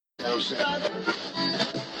This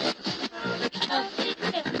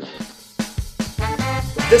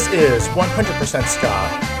is 100%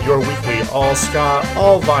 Ska, your weekly all ska,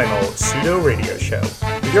 all vinyl pseudo radio show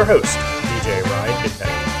with your host, DJ Ryan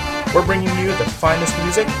Midnight. We're bringing you the finest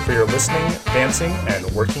music for your listening, dancing, and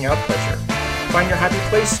working out pleasure. Find your happy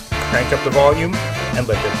place, crank up the volume, and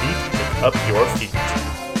let the beat pick up your feet.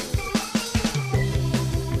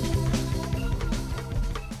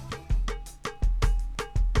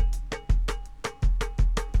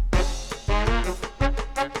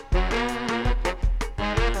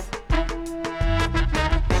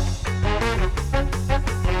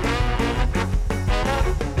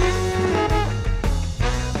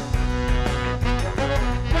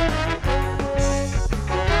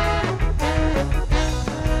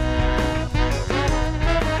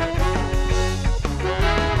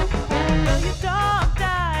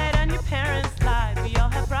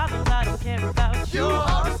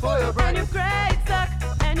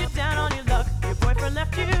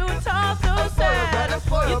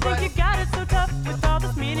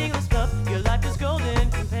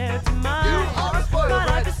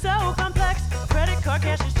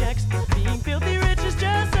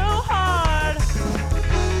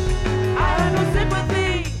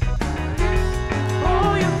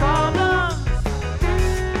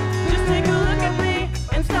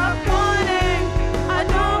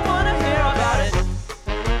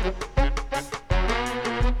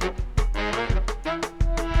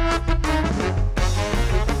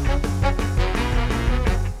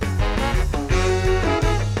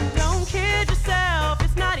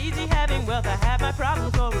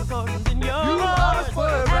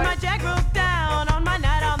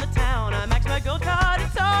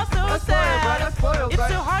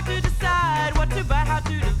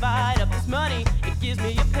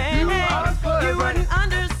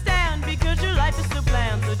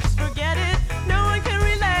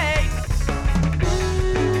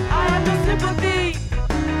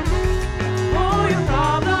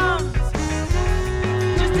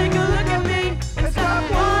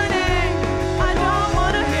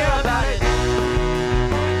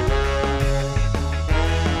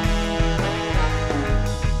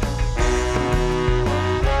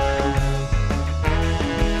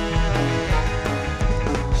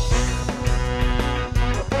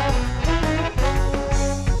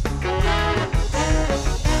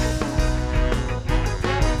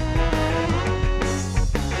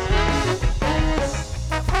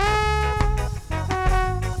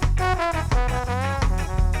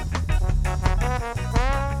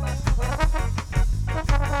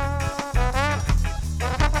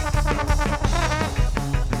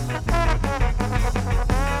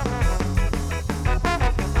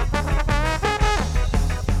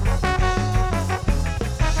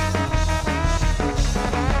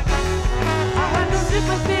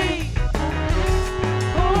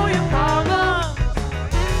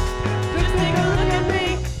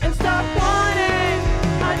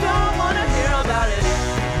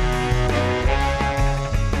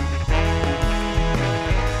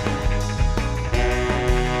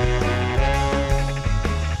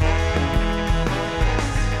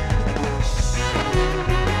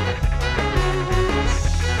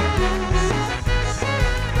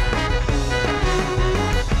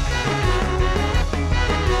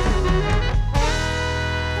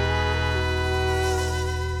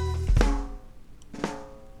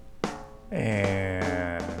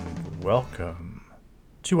 Welcome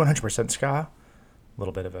to 100% Ska. A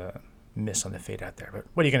little bit of a miss on the fade out there, but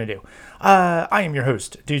what are you going to do? I am your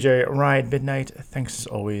host, DJ Ryan Midnight. Thanks as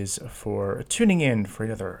always for tuning in for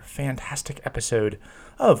another fantastic episode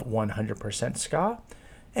of 100% Ska.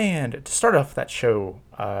 And to start off that show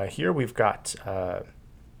here, we've got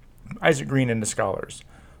Isaac Green and the Scholars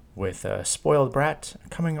with Spoiled Brat,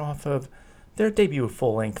 coming off of their debut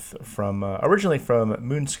full-length from originally from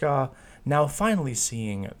Moonska, now finally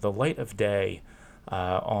seeing the light of day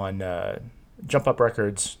on Jump Up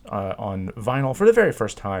Records on vinyl for the very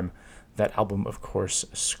first time. That album, of course,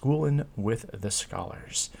 Schoolin' with the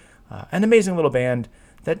Scholars. An amazing little band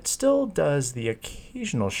that still does the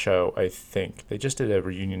occasional show, I think. They just did a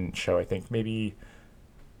reunion show, I think, maybe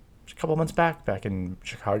a couple months back in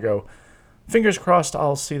Chicago. Fingers crossed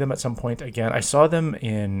I'll see them at some point again. I saw them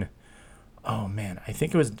in, I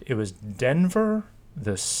think it was Denver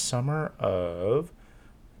the summer of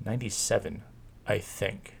 97, I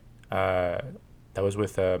think. That was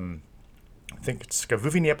with, I think it's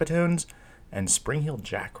Skavuvi Neptunes and Spring-Heeled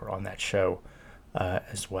Jack were on that show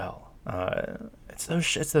as well. It's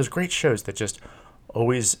those great shows that just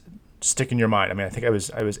always stick in your mind. I mean, I think I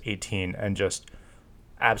was 18 and just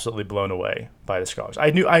absolutely blown away by the Scholars.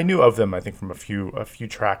 I knew of them, I think, from a few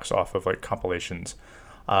tracks off of like compilations,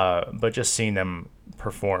 but just seeing them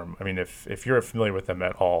perform. I mean, if you're familiar with them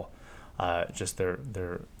at all, just their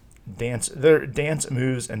dance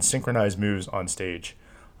moves and synchronized moves on stage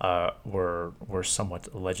were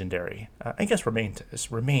somewhat legendary. I guess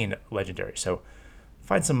remain legendary. So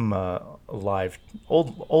find some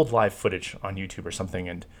old live footage on YouTube or something,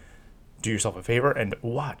 and do yourself a favor and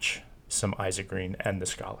watch some Isaac Green and the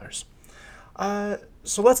Scholars.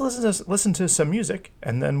 So let's listen to some music,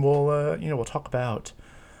 and then we'll talk about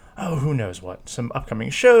who knows what, some upcoming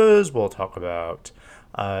shows. We'll talk about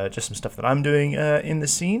just some stuff that I'm doing in the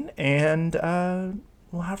scene, and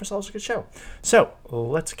we'll have ourselves a good show. So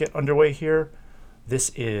let's get underway here.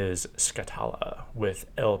 This is Scatala with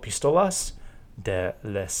El Pistolas de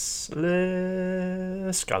l'Escala.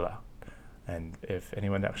 And if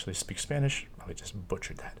anyone actually speaks Spanish, probably just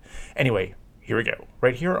butchered that. Anyway, here we go.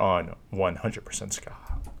 Right here on 100% Ska.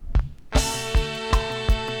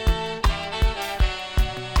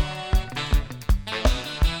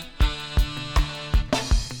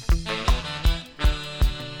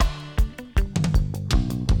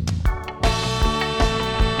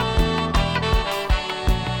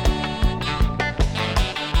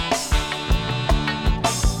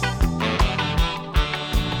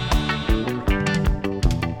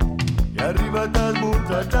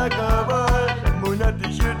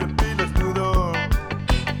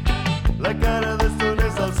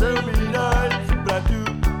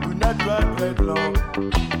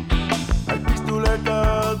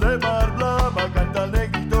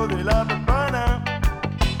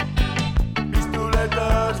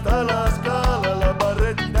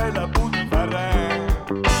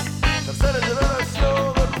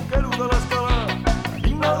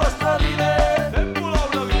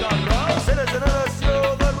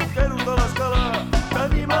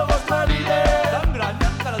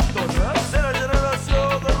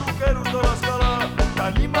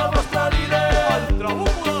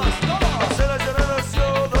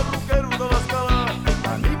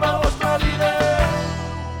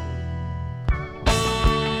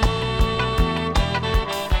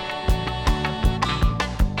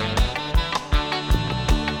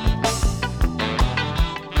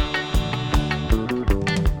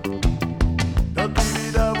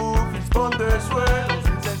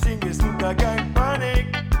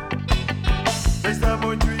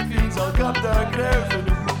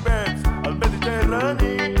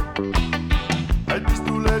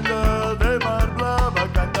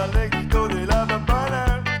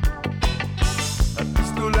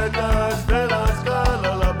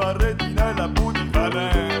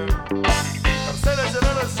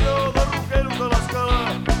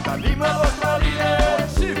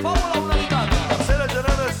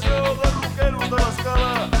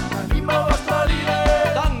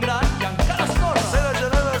 Tan gran i encara es corre. Ser la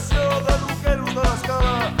generació de roqueros de l'escala.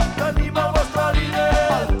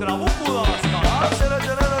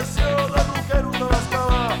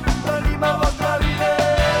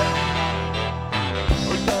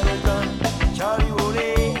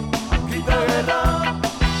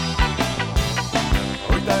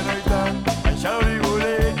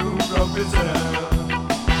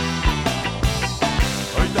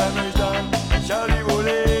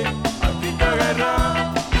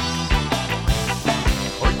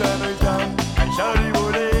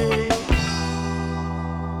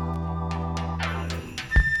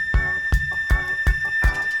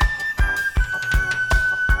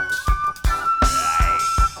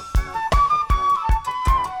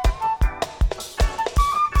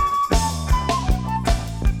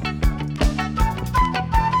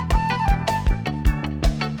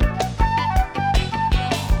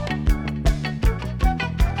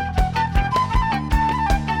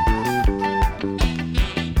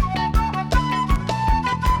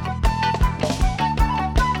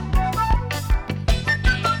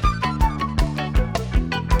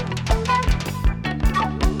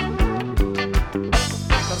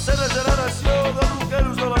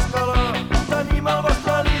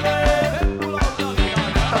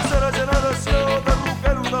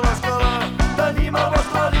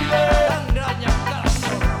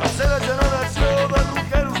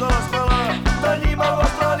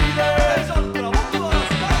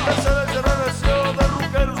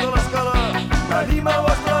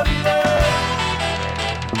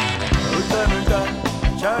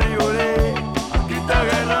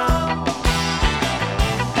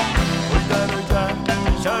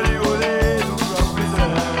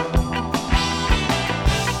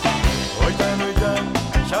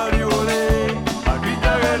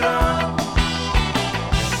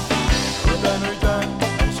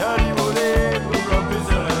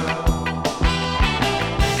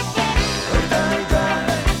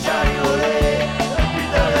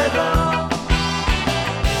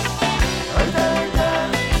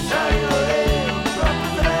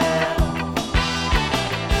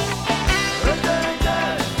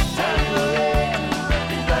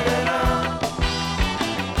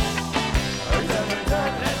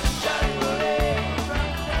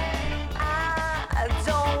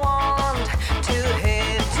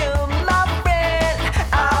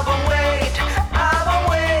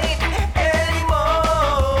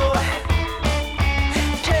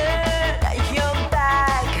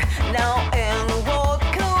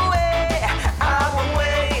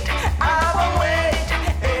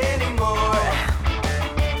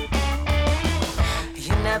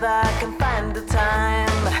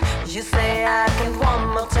 You say I can one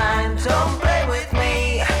more time. Don't play with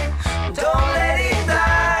me. Don't let it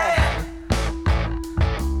die.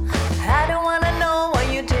 I don't wanna know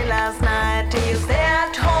what you did last night. Till you stay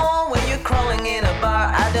at home when you're crawling in a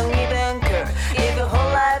bar. I don't even care if your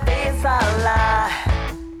whole life is a lie.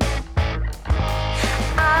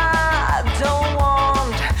 I don't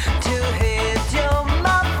want to hit you,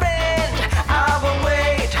 my friend. I won't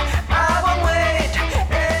wait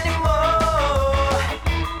anymore.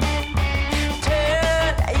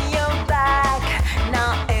 Turn your back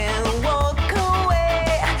now and walk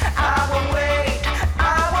away. I won't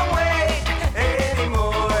wait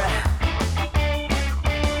anymore.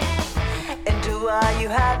 And do what you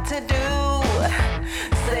had to do.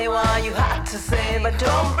 Say what you had to say, but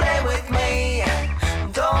don't play with me.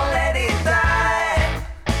 Don't let it die.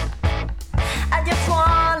 I just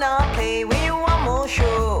wanna play with you one more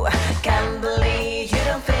show. Can't believe you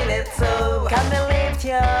don't feel it so. Can't believe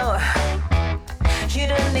you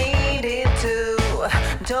don't need it to.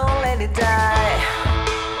 Don't let it die.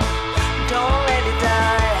 Don't let it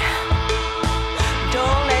die.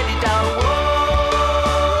 Don't let it die. Whoa.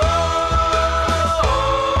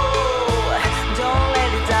 Don't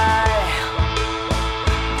let it die.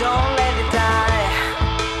 Don't let it die.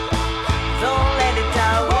 Don't let it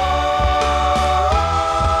die. Whoa.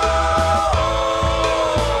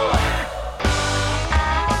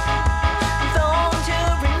 Don't you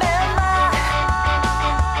remember?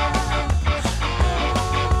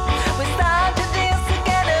 We started this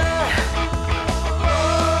together.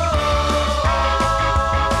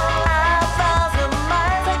 1,000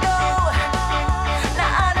 miles ago.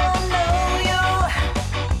 Now I don't know you.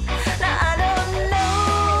 Now I don't know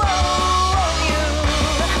you.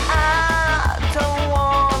 I don't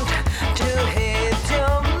want to hit you,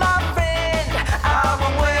 my friend. I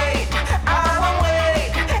won't wait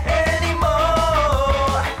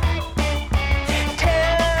anymore.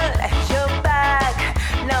 Turn your back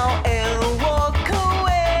now and walk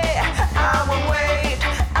away. I won't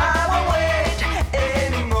wait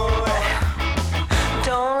anymore.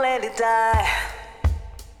 Don't let it die.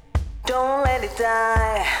 Don't let it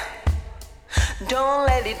die. Don't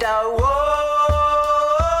let it die. Whoa.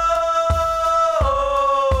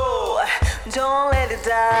 Don't let it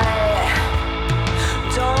die.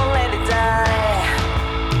 Don't let it die.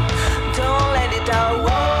 Don't let it die.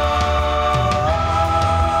 Whoa.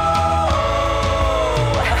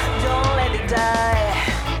 Don't let it die.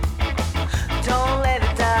 Don't let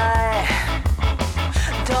it die.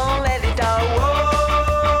 Don't let it die. Whoa.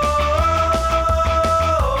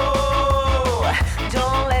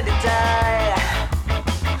 Don't let it die.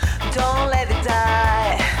 Don't let it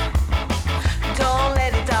die. Don't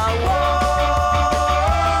let it die. Whoa.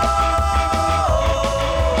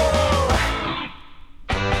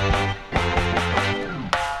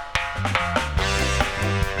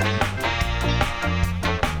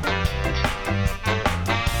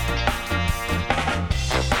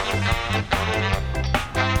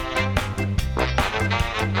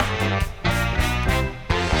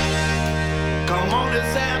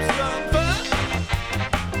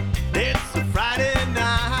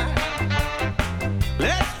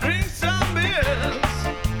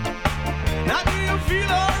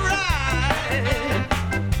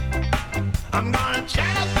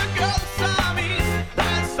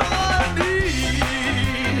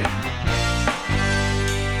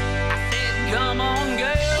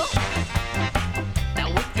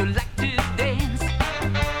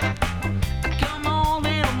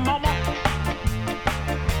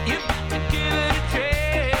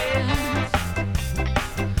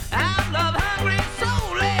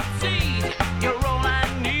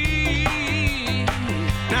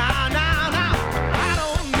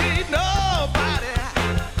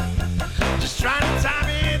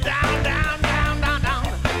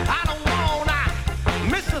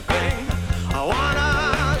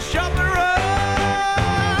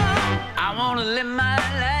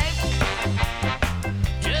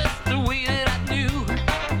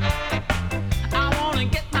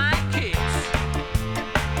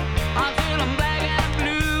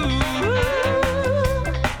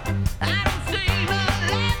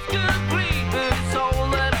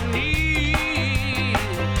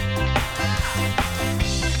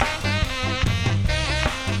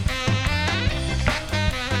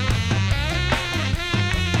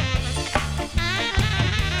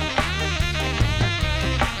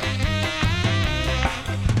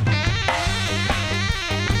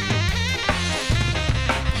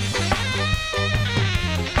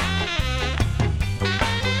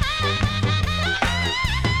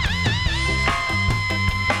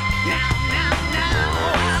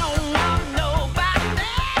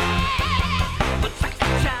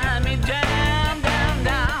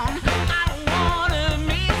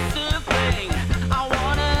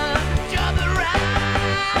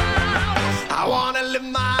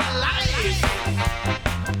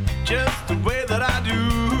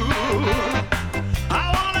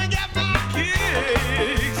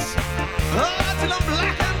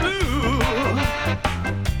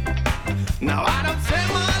 Now I don't say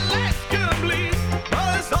my life's complete,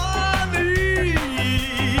 but it's all I need.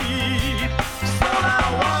 It's all I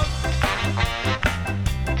want,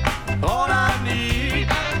 all I need.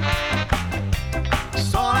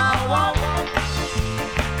 It's all I want,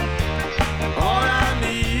 all I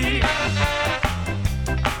need.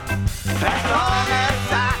 As long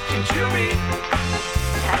as I can chew it,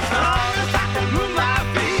 as long as I can move my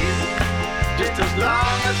feet, just as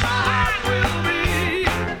long as my heart will beat.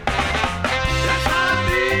 That's all I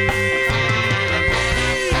need.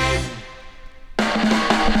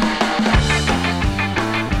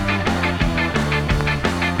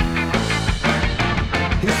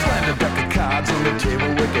 He slammed a deck of cards on the table,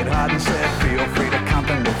 wicked hard, and said, feel free to count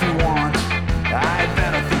them if you want. I had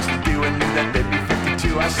better things to do and knew that they'd be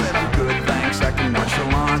 52. I said, I'm good, thanks, acting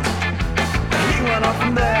nonchalant. He went off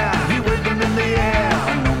from there, he waved them in the air.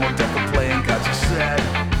 No more deck of playing cards, he said.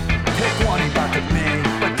 Pick one, he barked at me,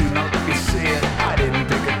 but do not let me see it. I didn't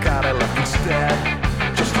pick a card, I left instead.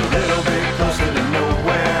 Just a little bit closer to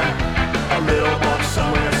nowhere, a little more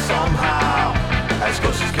somewhere, somehow, as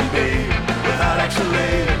close as can be, without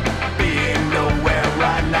actually being nowhere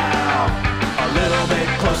right now. A little bit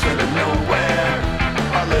closer to nowhere,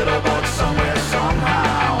 a little more somewhere,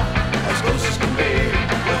 somehow, as close as can be,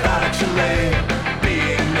 without actually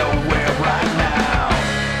being nowhere right now.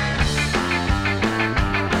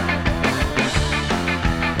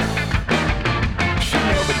 She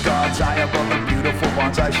nailed the God's eye above the beautiful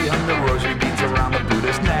bonsai. She hung the rosary beads around the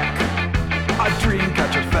Buddha's neck. A dream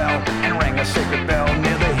catcher fell and rang a sacred bell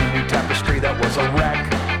near the Hindu tapestry that was a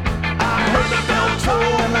wreck. I heard the bell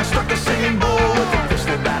toll and I struck the singing bowl with the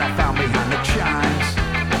pistol that I found behind the chimes.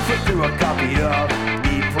 Flipped through a copy of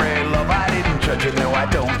Eat, Pray, Love. I didn't judge it, no I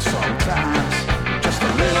don't sometimes. Just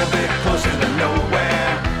a little bit closer to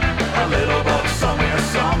nowhere, a little but somewhere,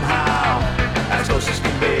 somehow, as close as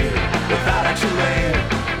can be, without actually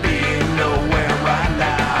being nowhere right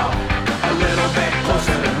now. A little bit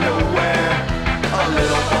closer to nowhere, a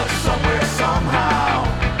little but somewhere, somehow,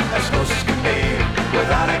 as close as can be,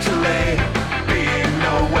 without actually being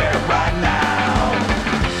nowhere right now.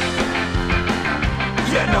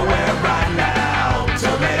 Yeah, nowhere right now,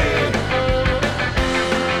 tell me.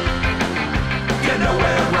 Yeah,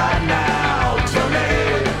 nowhere right now, tell me.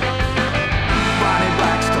 Bonnie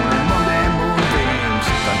Blackstone and Monday moonbeams,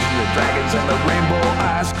 Dungeons and Dragons and the rainbow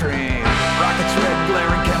ice cream, rockets, red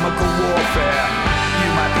glare and chemical warfare.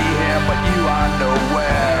 You might be here, but you are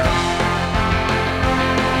nowhere.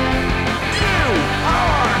 You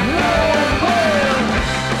are nowhere.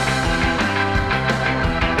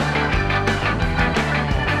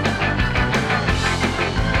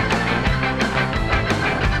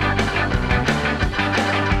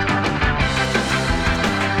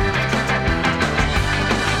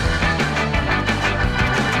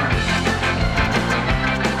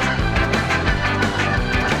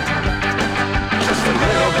 Just a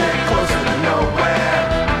little bit closer to nowhere,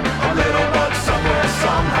 a little but somewhere,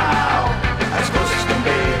 somehow, as close as can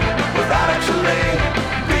be, without actually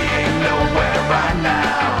being nowhere right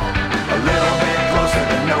now. A little bit closer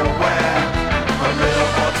to nowhere, a little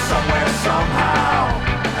but somewhere, somehow,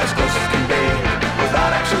 as close as can be,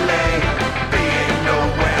 without actually being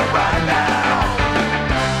nowhere right now.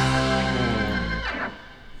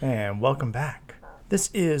 And welcome back. This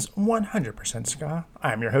is 100% Ska.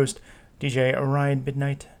 I'm your host, DJ Ryan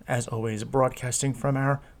Midnight, as always, broadcasting from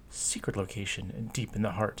our secret location deep in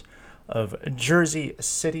the heart of Jersey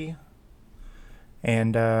City.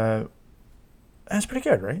 And that's pretty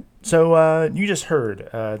good, right? So you just heard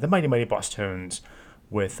the Mighty Mighty Boss Tones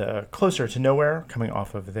with Closer to Nowhere, coming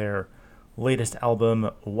off of their latest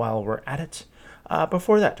album, While We're At It.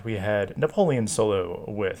 Before that, we had Napoleon Solo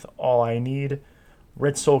with All I Need,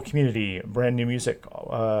 Red Soul Community, brand new music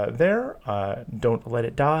there, Don't Let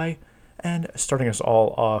It Die, and starting us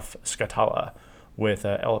all off, Scatala with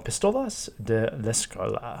El Pistolas de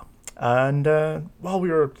l'Escola. And while we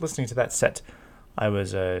were listening to that set, I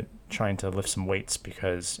was trying to lift some weights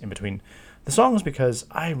because in between the songs, because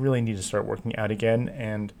I really need to start working out again,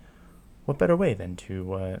 and what better way than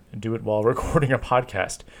to do it while recording a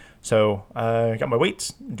podcast? So I got my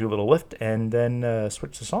weights, do a little lift, and then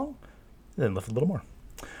switch the song, and then lift a little more.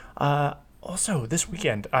 Also, this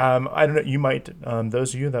weekend, I don't know, you might,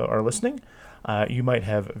 those of you that are listening, you might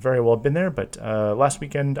have very well been there, but last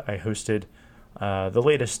weekend I hosted the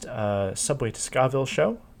latest Subway to Skaville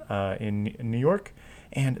show in New York,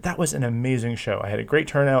 and that was an amazing show. I had a great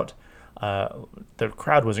turnout. The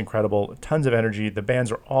crowd was incredible, tons of energy. The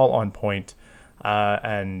bands were all on point,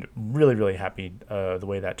 and really, really happy the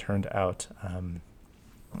way that turned out. I'm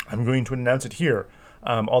going to announce it here.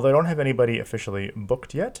 Although I don't have anybody officially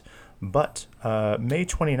booked yet, But May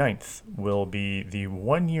 29th will be the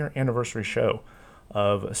 1-year anniversary show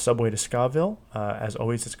of Subway to Skaville. As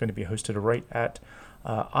always, it's going to be hosted right at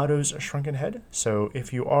Otto's Shrunken Head. So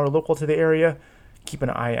if you are local to the area, keep an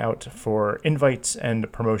eye out for invites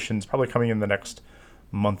and promotions, probably coming in the next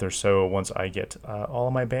month or so once I get all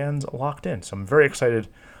of my bands locked in. So I'm very excited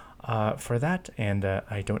for that, and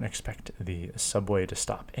I don't expect the Subway to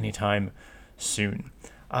stop anytime soon.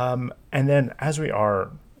 And then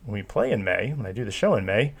when we play in May, when I do the show in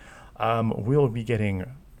May, we'll be getting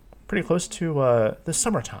pretty close to the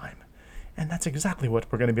summertime. And that's exactly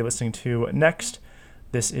what we're going to be listening to next.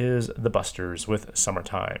 This is The Busters with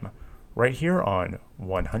Summertime, right here on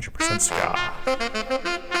 100% Ska.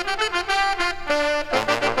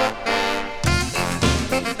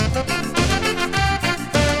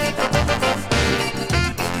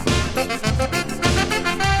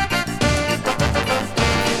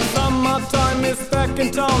 In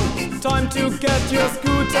town, time to get your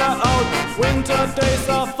scooter out. Winter days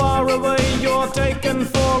are far away, you're taken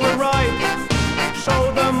for a ride.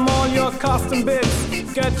 Show them all your custom bits,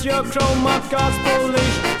 get your chroma cards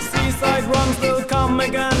polished. Seaside runs will come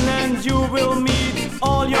again and you will meet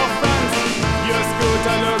all your friends. Your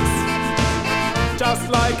scooter looks just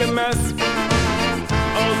like a mess,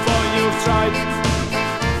 although you've tried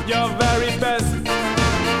your very best.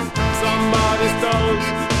 Somebody stole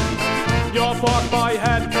your pork pie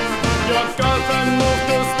hat. Your girlfriend moved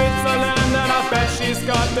to Switzerland and I bet she's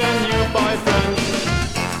got a new boyfriend.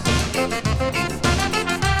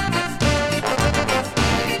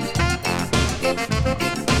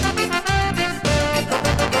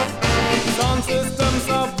 Sound systems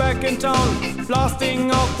are back in town,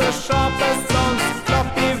 blasting out the sharpest sounds. Club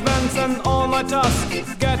events and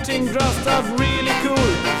all-nighters, getting dressed up really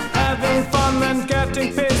cool. Having fun and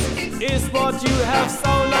getting pissed is what you have so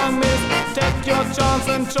long missed. Take your chance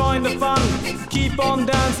and join the fun. Keep on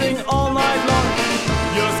dancing all night long.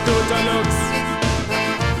 Your scooter looks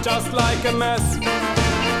just like a mess,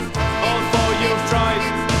 although you've tried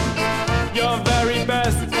your very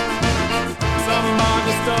best.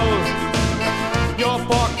 Somebody stole your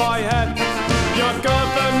pork pie hat. Your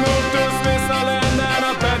girlfriend moved to Switzerland and I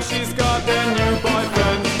bet she's got a new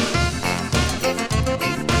boyfriend.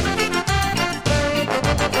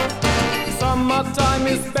 Summertime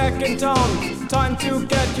is back in town, time to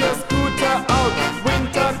get your scooter out.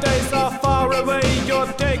 Winter days are far away,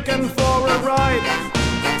 you're taken for a ride.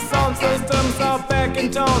 Sound systems are back in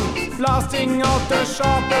town, blasting out the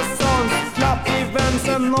sharpest sounds. Club events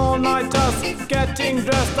and all-nighters, getting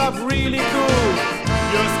dressed up really cool.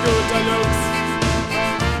 Your scooter looks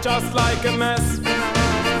just like a mess,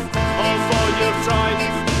 although you've tried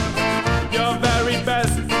your very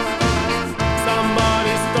best.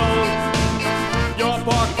 Somebody stole your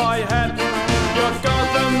pork pie hat. Your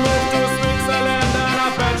girlfriend moved to Switzerland and I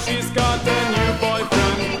bet she's got a new boyfriend.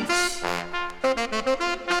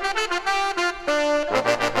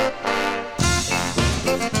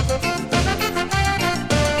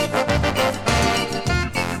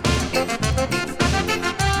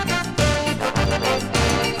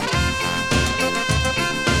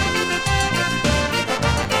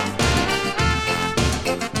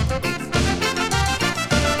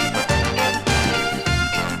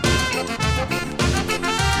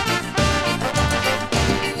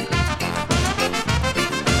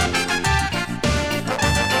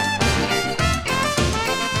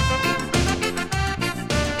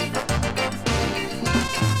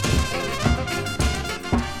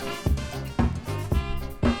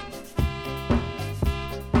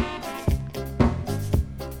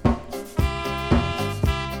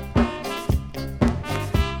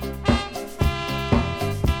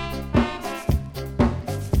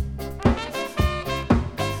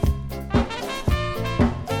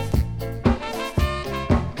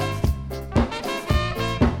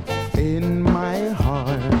 In my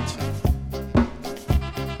heart,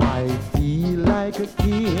 I feel like a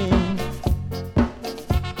king,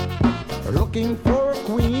 looking for a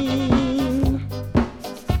queen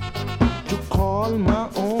to call my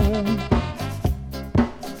own.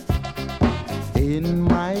 In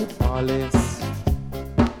my palace,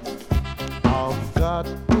 I've got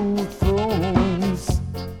 2 thrones.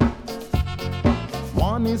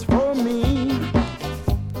 One is for me,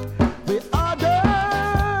 the other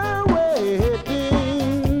waiting.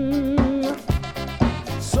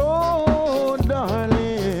 So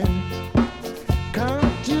darling,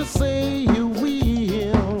 can't you say you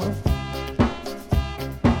will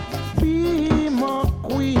be my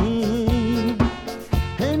queen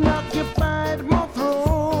and occupy my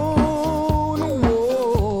throne?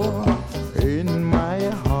 Whoa. In my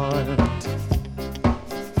heart,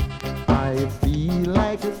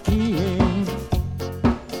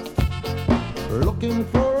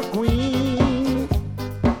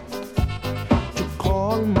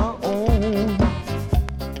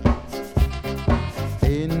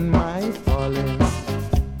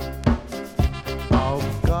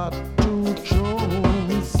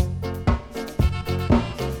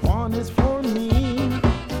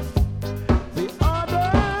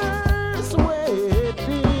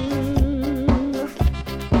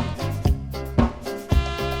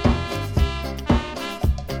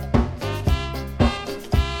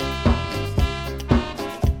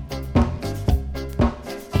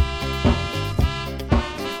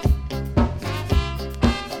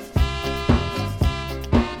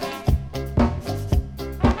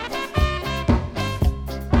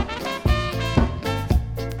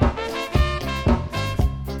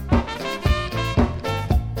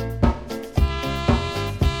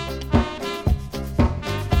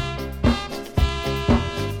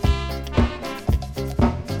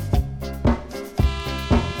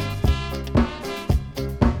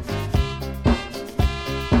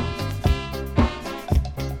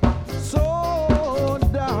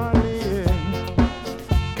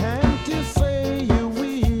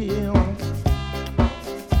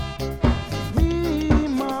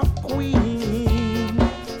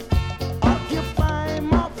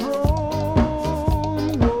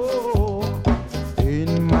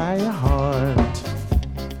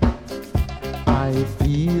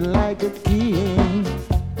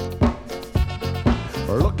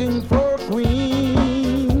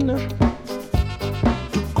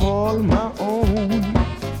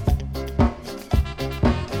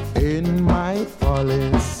 in my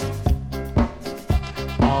palace.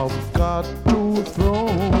 I've got two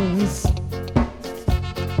thrones.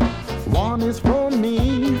 One is for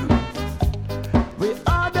me, the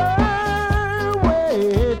other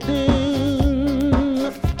waiting.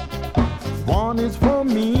 One is for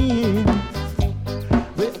me,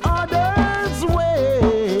 the other's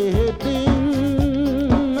waiting.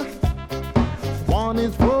 One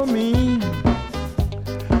is for me,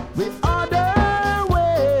 the other waiting.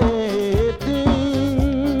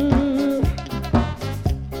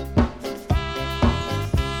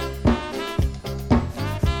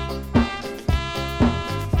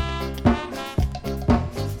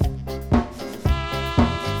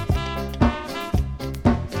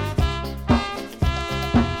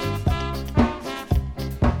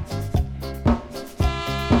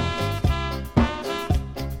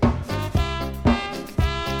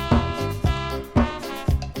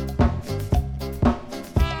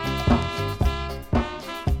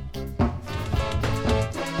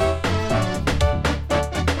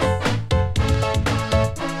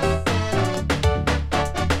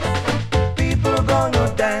 People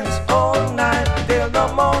gonna dance all night till the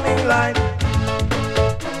morning light.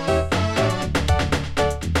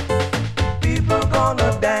 People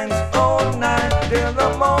gonna dance all night till the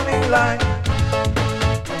morning light.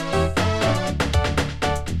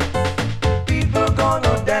 People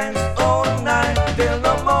gonna dance all night till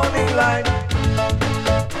the morning light.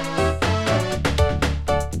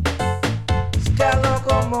 Sky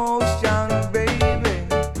locomotion, baby.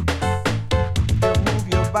 You move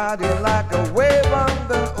your body like a wave on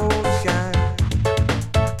the ocean.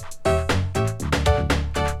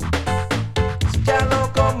 Sky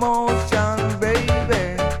locomotion, baby.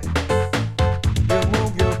 You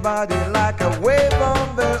move your body like a wave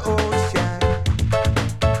on the ocean.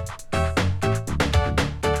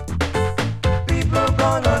 People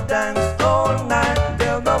gonna dance all night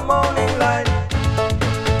till the morning light.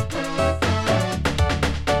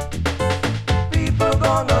 People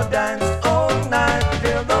gonna dance all night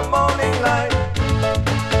till the morning light.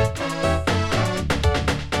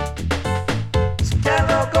 Sky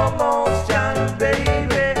locomotion,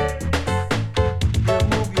 baby. You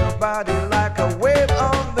move your body like a wave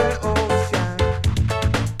on the ocean.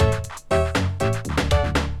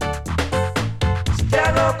 Sky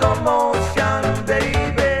locomotion,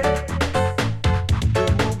 baby. You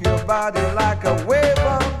move your body like a wave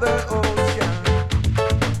on the ocean.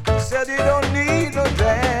 Said you don't need no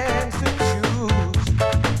dancing shoes.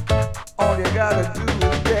 All you gotta do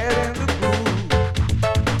is get in the groove.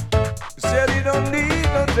 Said you don't need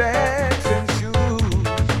no dancing shoes.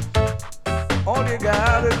 All you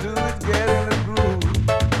gotta do is get in the groove.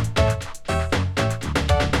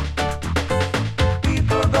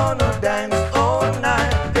 People gonna dance all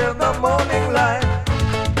night till the morning light.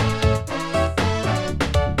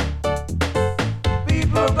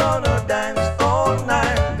 People gonna dance all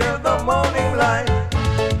night till the morning light.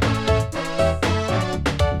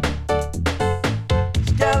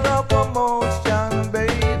 Sky locomotion,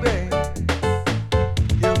 baby.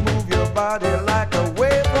 You move your body like a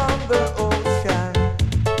wave on the ocean.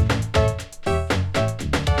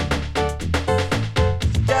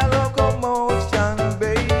 Sky locomotion,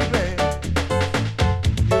 baby.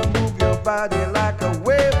 You move your body like a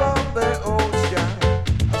wave on the ocean.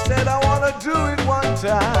 I said I wanna do it one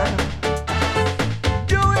time.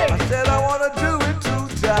 Do it. I said I wanna do it two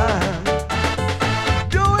times.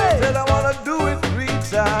 Do it. I said I wanna do it three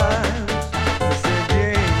times. I said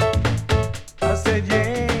yeah. I said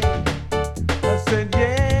yeah. I said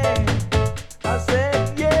yeah. I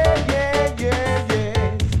said yeah, yeah, yeah,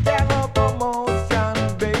 yeah. Sky locomotion,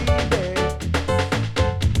 baby.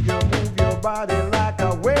 You move your body like a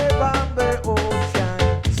wave on the ocean.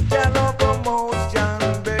 Sky locomotion,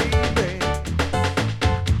 baby.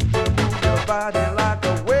 You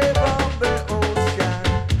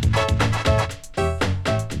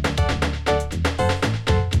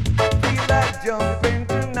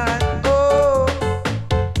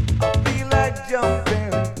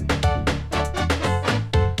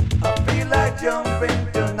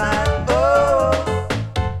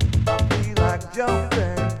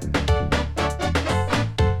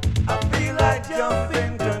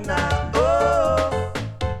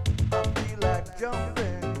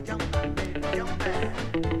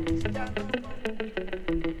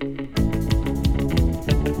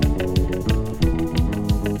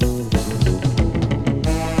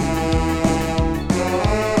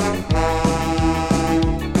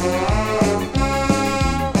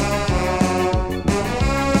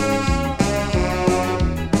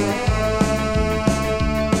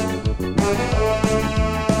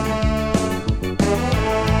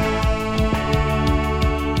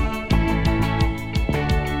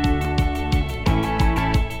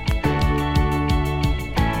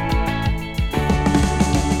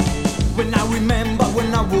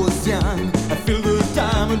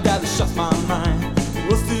just my mind. It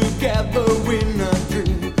was together in a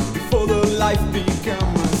dream before the life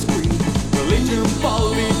became a screen. Religion,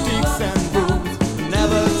 politics, and rules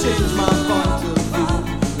never changed my point of view.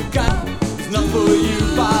 The kind is not for you,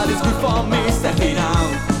 but it's good for me. Stepping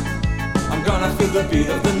out, I'm gonna feel the beat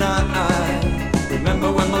of the night.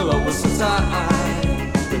 Remember when my love was so tight.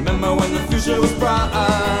 Remember when the future was bright.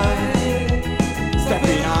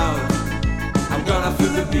 Stepping out, I'm gonna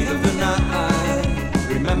feel the beat of the night.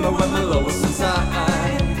 Remember when my love was so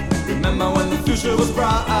tight. Remember when the future was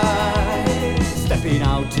bright. Stepping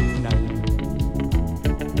out tonight.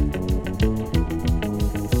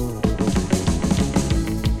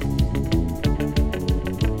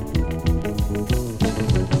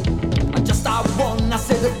 I just I wanna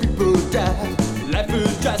say the people dead. Life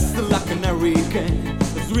is just like an hurricane.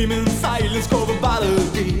 The swimming silence covered by the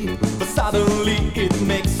deep. But suddenly it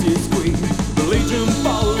makes you scream. Religion,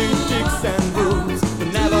 politics, and rules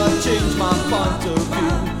will never change my point of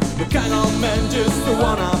view. The kind of man just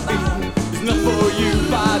wanna be. It's not for you,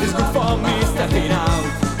 but it's good for me. Stepping out,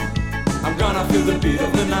 I'm gonna feel the beat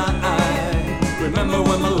of the night. Remember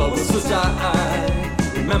when my love was so tight.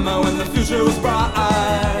 Remember when the future was bright.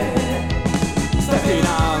 Stepping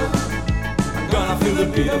out, I'm gonna feel the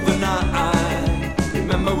beat of the night.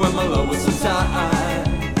 Remember when my love was so tight.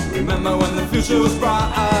 Remember when the future was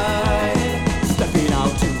bright. Stepping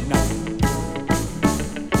out tonight.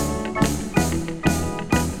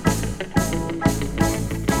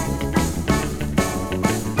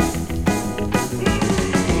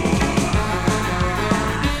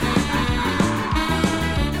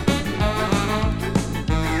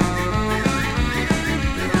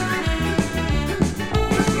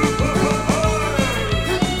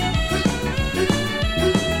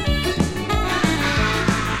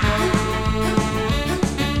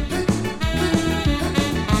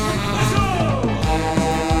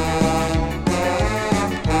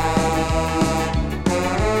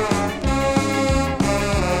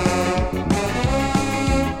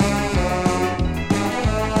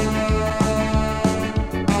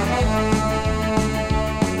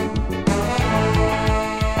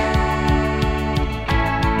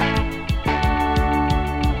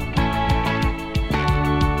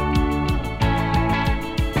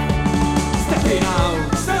 Stepping out,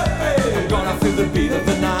 I'm gonna feel the beat of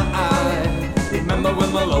the night. Remember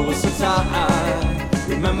when my love was so tight.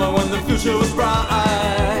 Remember when the future was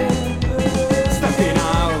bright. Stepping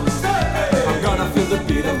out, I'm gonna feel the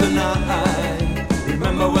beat of the night.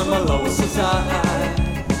 Remember when my love was so tight.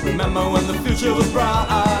 Remember when the future was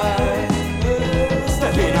bright.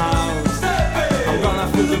 Stepping out, I'm gonna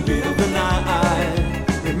feel the beat of the night.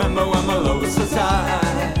 Remember when my love was so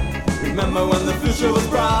tight. Remember when the future was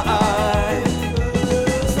bright.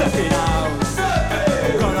 Stepping out,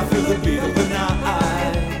 I'm gonna feel the beat of the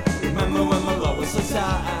night. Remember when my love was so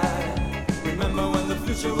tight. Remember when the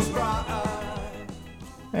future was bright.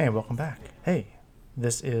 Hey, welcome back. Hey,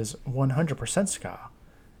 this is 100% Ska,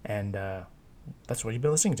 and that's what you've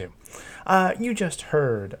been listening to. You just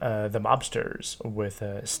heard the Mobsters with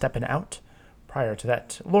Steppin' Out. Prior to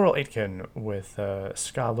that, Laurel Aitken with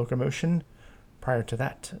Ska Locomotion. Prior to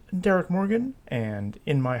that, Derek Morgan and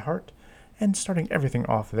In My Heart. And starting everything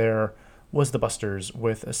off there was the Busters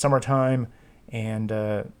with Summertime, and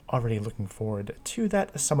already looking forward to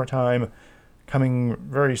that summertime coming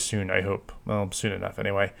very soon, I hope. Well, soon enough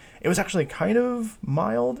anyway. It was actually kind of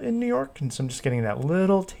mild in New York, and so I'm just getting that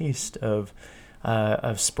little taste of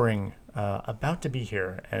spring about to be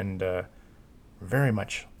here, and very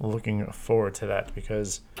much looking forward to that,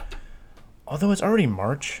 because although it's already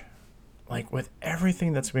March, like with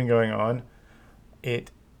everything that's been going on,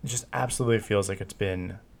 it just absolutely feels like it's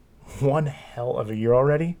been one hell of a year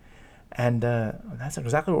already. And that's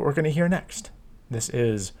exactly what we're going to hear next. This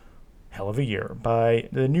is Hell of a Year by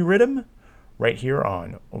The New Rhythm, right here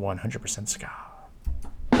on 100% Ska.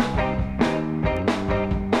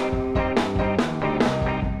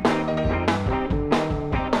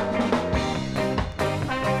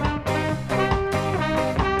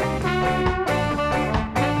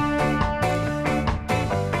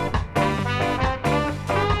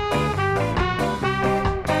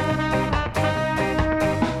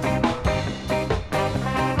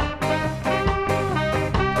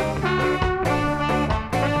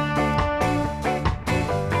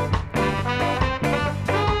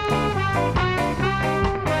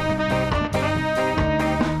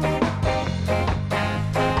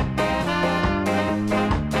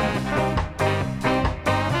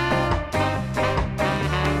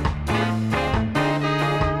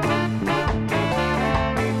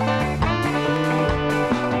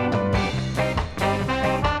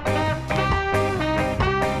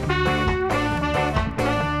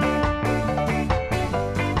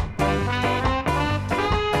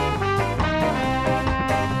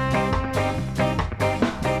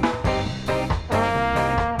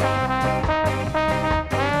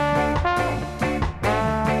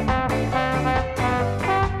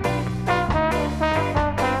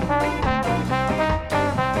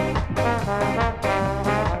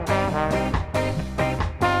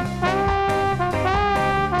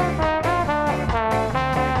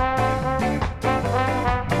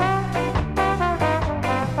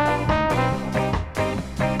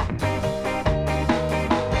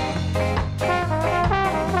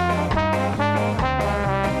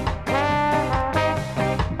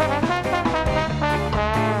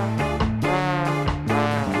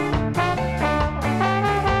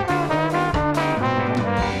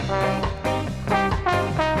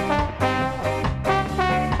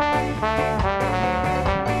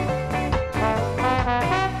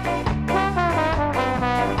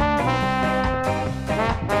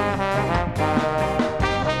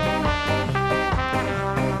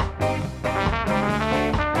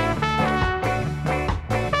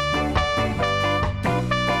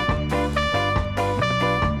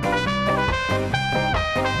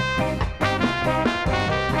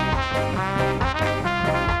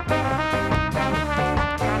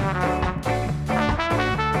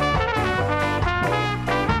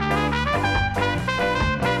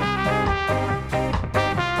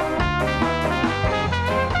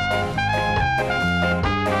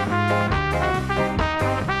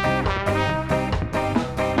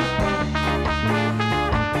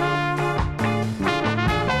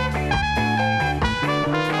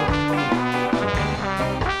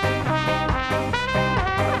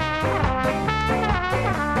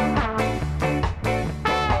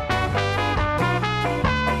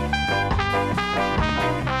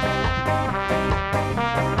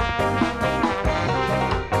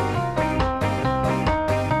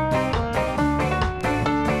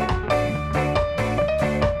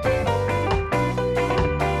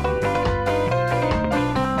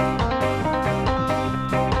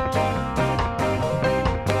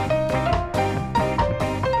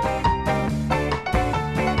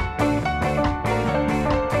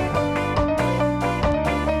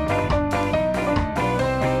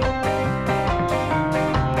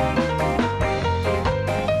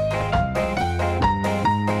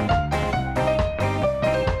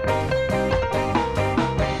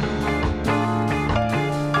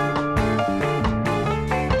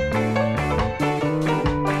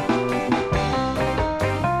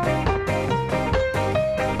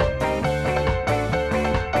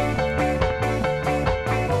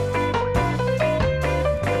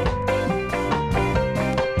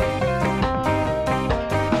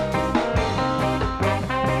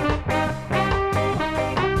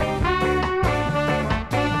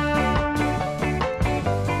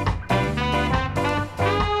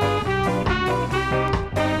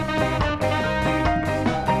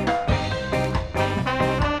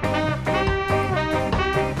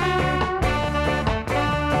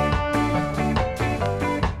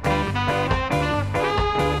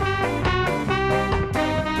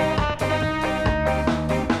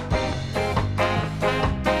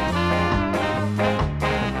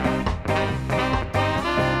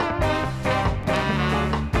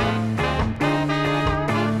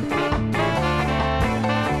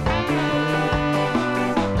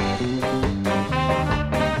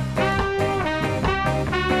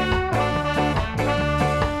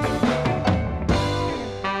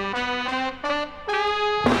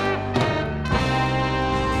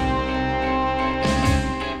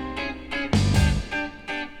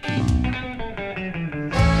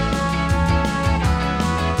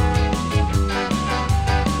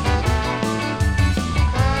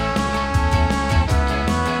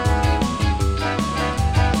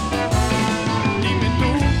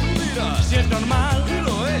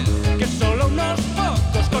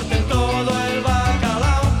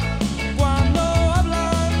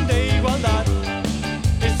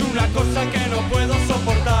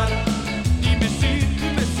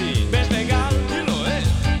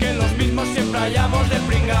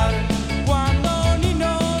 llegar. Cuando ni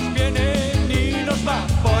nos viene ni nos va.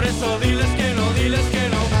 Por eso diles que no, diles que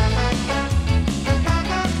no.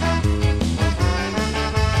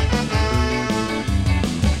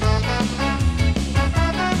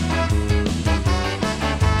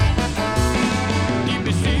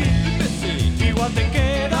 Igual te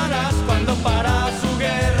quedarás cuando para su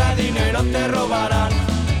guerra dinero te robarán.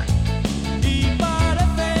 Y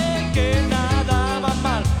parece que nada va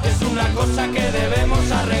mal, es una cosa que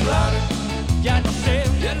debemos arreglar. Ya no sé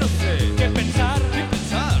qué pensar,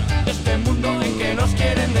 de este mundo en que nos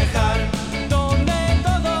quieren dejar, donde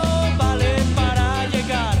todo vale para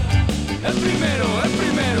llegar. El primero,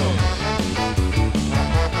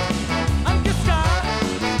 aunque sea,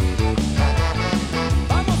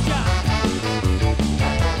 vamos ya.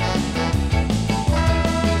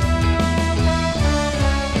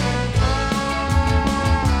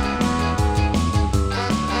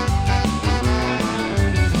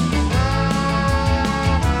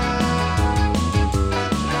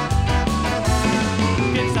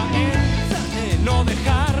 Piensa en no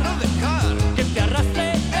dejar que te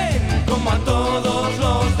arrastre como a todos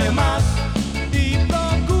los demás. Y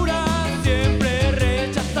procura siempre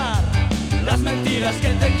rechazar las mentiras que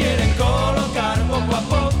te quieren colocar. Poco a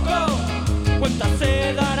poco cuentas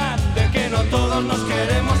se darán de que no todos nos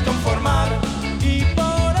queremos conformar. Y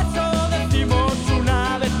por eso decimos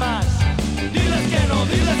una vez más, diles que no,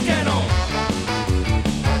 diles que no.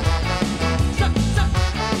 Sa, sa.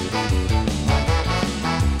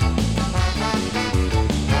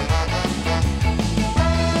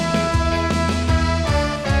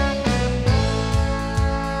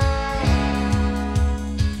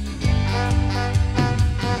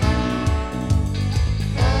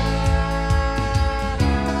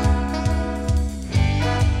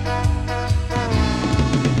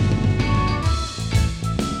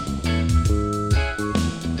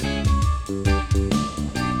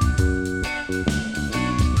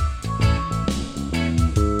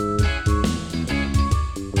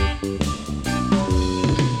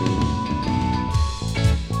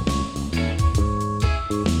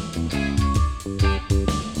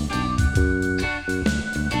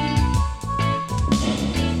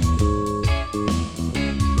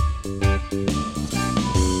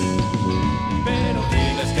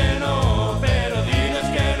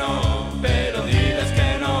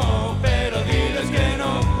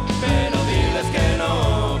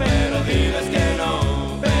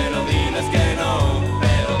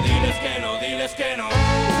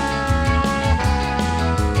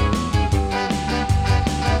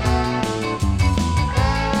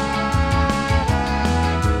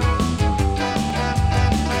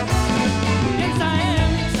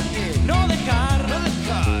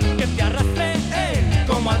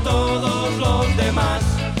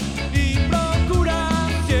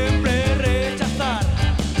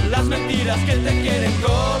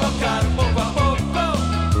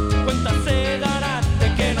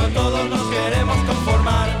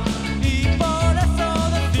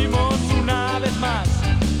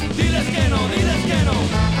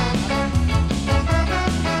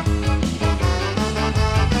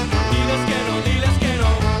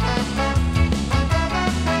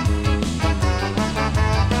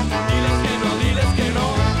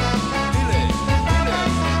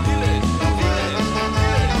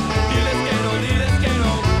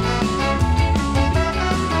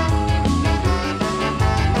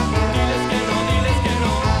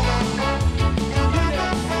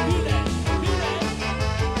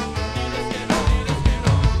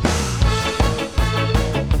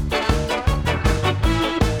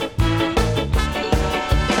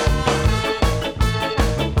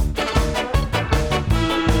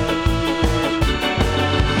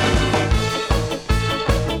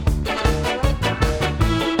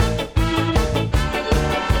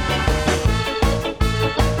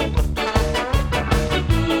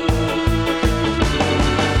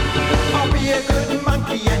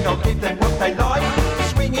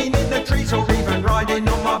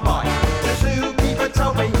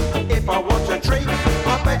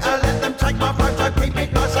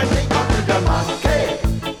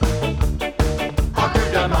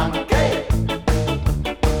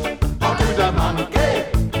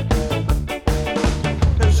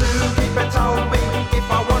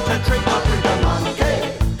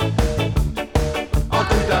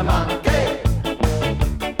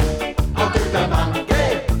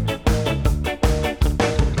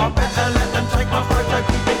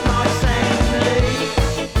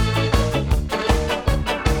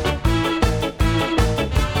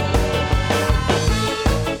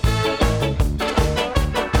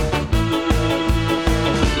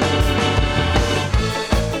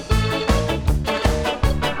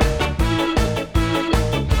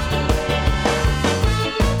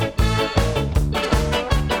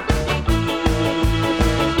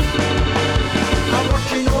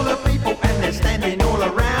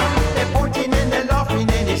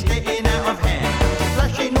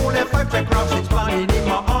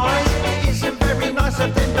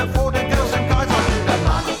 nicer thing before the girls and guys. I do the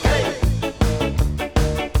monkey.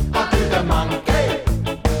 I do the monkey.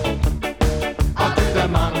 I do the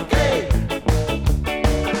monkey.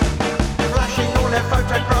 Flashing all their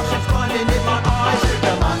photographs, it's blinding in my eyes. Do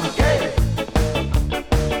the monkey.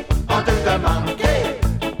 I do the monkey.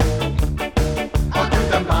 I do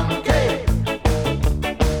the monkey.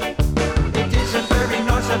 It isn't very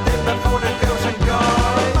nice of them before the girls and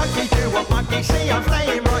guys. Monkey do what monkey see, I'm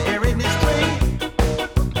staying right here in this tree.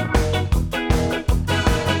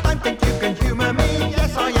 Don't think you can humour me,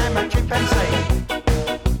 yes I am a chimpanzee.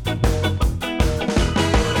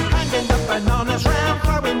 Handing the bananas round,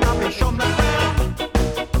 throwing rubbish on the ground.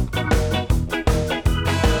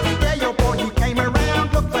 Yeah, your boy he came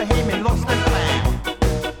around, look for him and lost and found.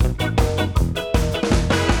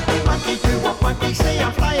 Monkey do what monkey see,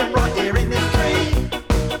 I'm staying right here in this tree.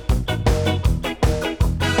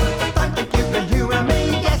 Don't think you can humour me,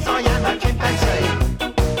 yes I am a chimpanzee.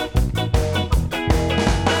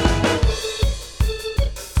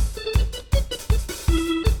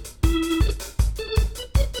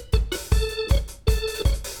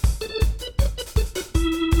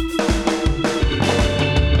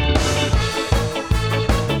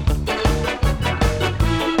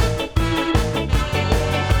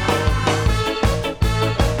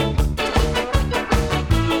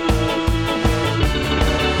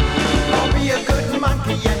 I'll be a good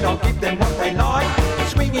monkey and I'll give them what they like.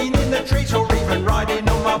 Swinging in the trees or even riding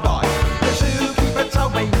on my bike. The zookeeper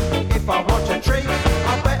told me if I want a treat,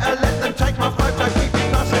 I better let them take my photo, keep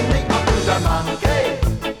it nice and neat. I'll do the monkey.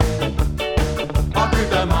 I'll do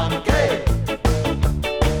the monkey.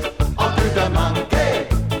 I'll do the monkey.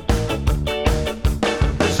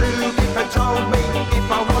 The zookeeper told me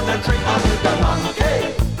if I want a treat, I'll do the monkey.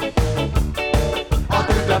 I'll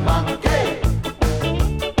do the monkey.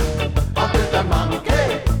 I'll do the monkey.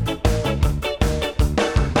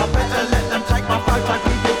 I better let them take my photo,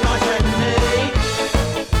 keep it nice and neat.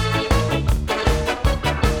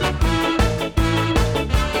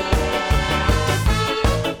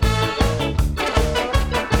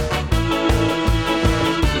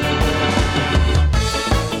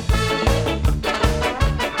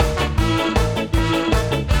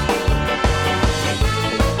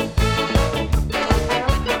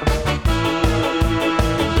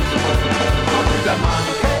 I'll do the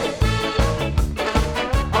monkey.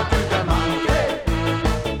 I'll do the monkey.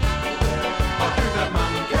 I'll do the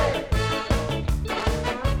monkey.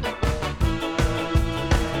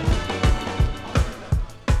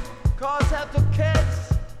 Cause have the kids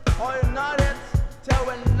are united till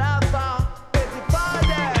we never be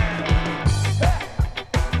divided.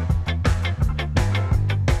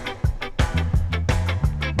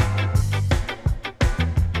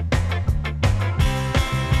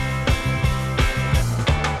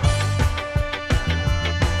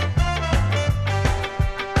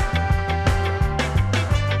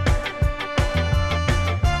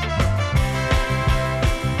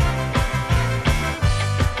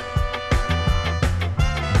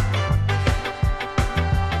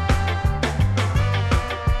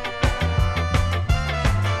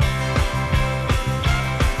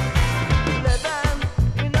 Living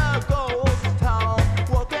in a ghost town,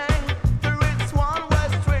 walking through its one-way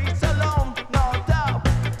streets alone. No doubt,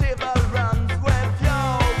 devil runs with you.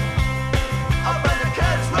 Up when the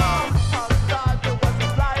kids roam, outside the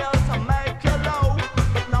western flyers and make you low.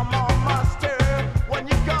 But no more muster when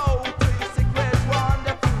you go to your secret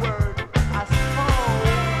wonderful world, I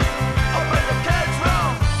suppose. Up when the kids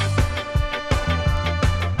roam.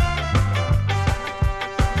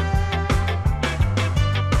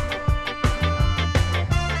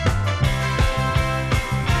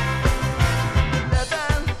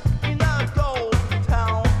 Living in a ghost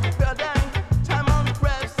town, building time on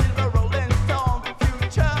graves, silver rolling stone.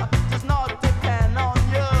 Future does not depend on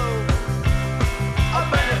you. Up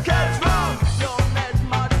when the kids roam, you need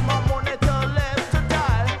much more money to live to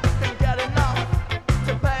die. Can't get enough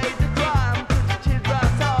to pay the crime to the children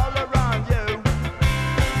all around you.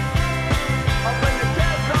 Up when the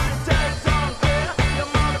kids roam, your dad don't care, your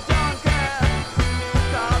mother don't care.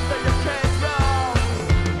 Cause when your kids roam.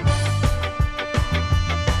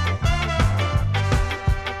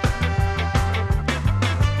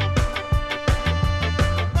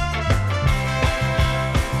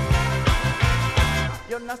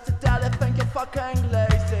 You're nasty daddy, think you're fucking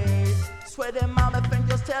lazy. Sweetie mama, think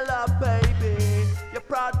you're still a baby. Your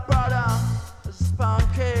proud brother is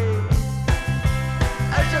spunky.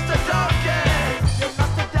 It's just a donkey. You're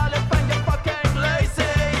nasty daddy, think you're fucking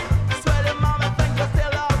lazy. Sweetie mama, think you're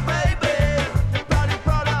still a baby. Your proud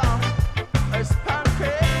brother is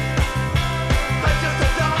spunky. It's just a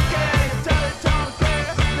donkey, daddy donkey.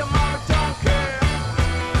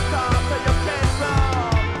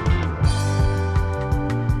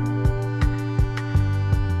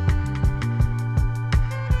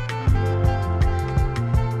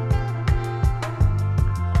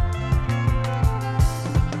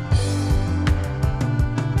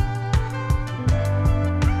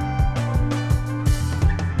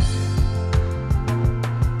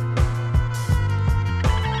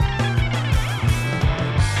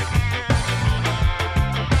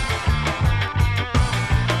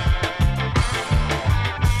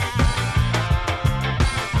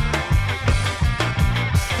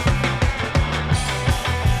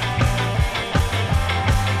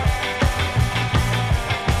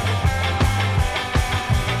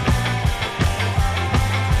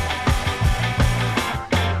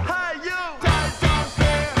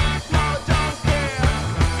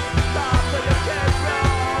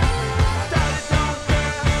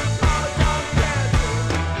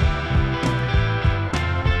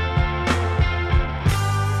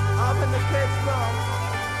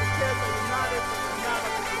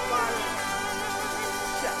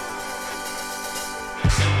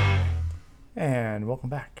 And welcome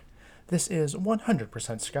back. This is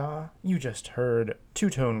 100% Ska. You just heard Two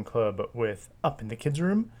Tone Club with Up in the Kids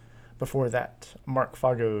Room. Before that, Mark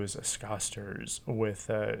Fago's Skasters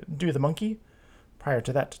with Do the Monkey. Prior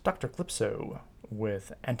to that, Dr. Calypso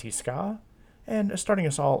with Anti-Ska. And starting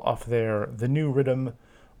us all off there, The New Rhythm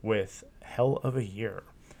with Hell of a Year.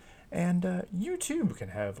 And you too can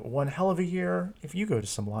have one hell of a year if you go to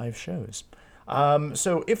some live shows.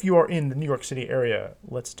 So if you are in the New York City area,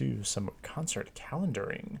 let's do some concert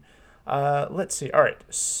calendaring. Let's see. All right.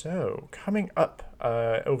 So coming up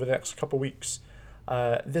over the next couple weeks,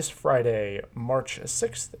 this Friday, March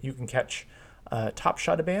 6th, you can catch Top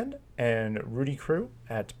Shot Band and Rudy Crew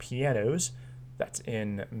at Pianos. That's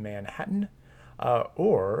in Manhattan.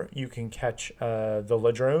 Or you can catch the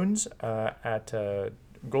Ladrones at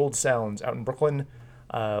Gold Sounds out in Brooklyn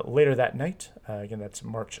later that night. Again, that's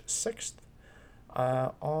March 6th.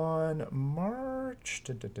 On March...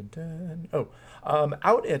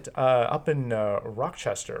 out at up in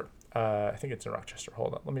Rochester. I think it's in Rochester.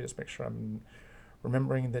 Hold on. Let me just make sure I'm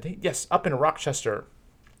remembering the date. Yes, up in Rochester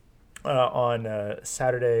on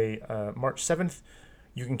Saturday, March 7th.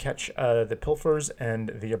 You can catch the Pilfers and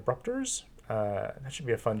the Abrupters. That should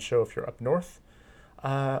be a fun show if you're up north.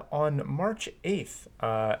 On March 8th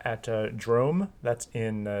at Drome, that's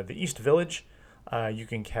in the East Village, you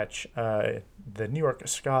can catch the New York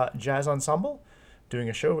Ska Jazz Ensemble doing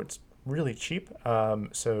a show. It's really cheap,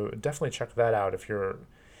 so definitely check that out if you're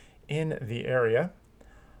in the area.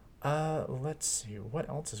 Let's see, what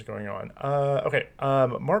else is going on?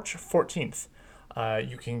 March 14th,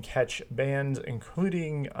 you can catch bands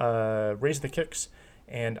including Raise the Kicks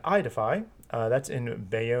and I Defy. That's in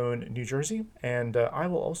Bayonne, New Jersey, and I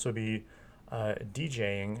will also be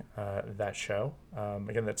DJing that show.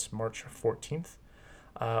 Again, that's March 14th.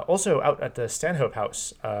 Also out at the Stanhope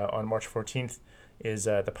House on March 14th is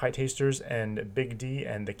the Pie Tasters and Big D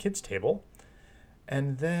and the Kids Table.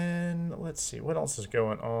 And then, let's see, what else is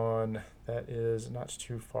going on that is not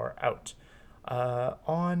too far out.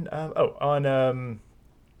 On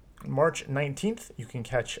March 19th, you can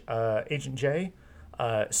catch Agent J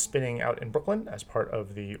spinning out in Brooklyn as part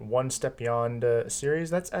of the One Step Beyond series.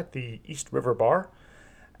 That's at the East River Bar.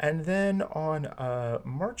 And then on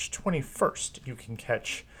March 21st, you can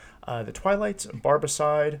catch the Twilights,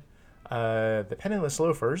 Barbicide, the Penniless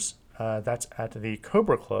Loafers. That's at the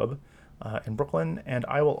Cobra Club in Brooklyn. And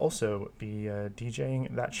I will also be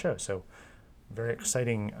DJing that show. So very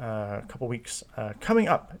exciting couple weeks coming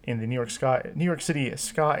up in the New York City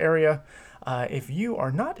ska area. If you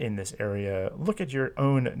are not in this area, look at your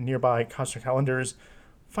own nearby concert calendars,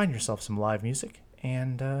 find yourself some live music,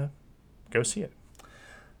 and go see it.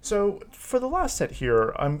 So for the last set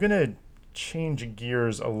here, I'm gonna change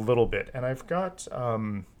gears a little bit, and I've got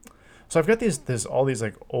I've got all these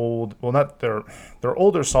like old, well, not they're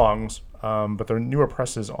older songs, but they're newer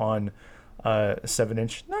presses on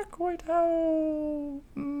 7-inch, not quite how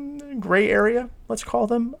gray area, let's call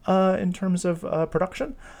them, in terms of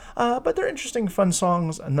production. But they're interesting, fun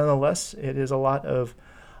songs nonetheless. It is a lot of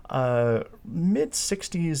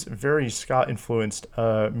mid-60s, very ska-influenced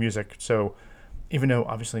music. So even though,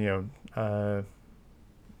 obviously, ska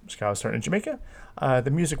was started in Jamaica,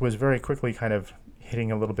 the music was very quickly kind of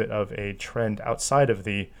hitting a little bit of a trend outside of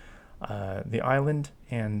the island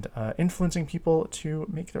and influencing people to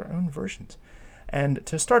make their own versions. And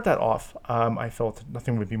to start that off, I felt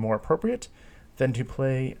nothing would be more appropriate than to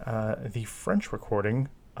play the French recording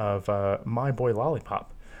of My Boy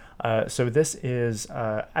Lollipop. So this is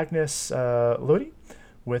Agnes Lodi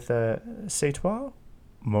with C'est toi,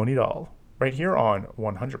 mon idole, right here on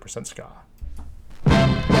 100% Ska.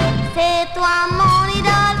 C'est toi mon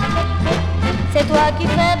idole, c'est toi qui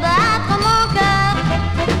fais battre mon cœur,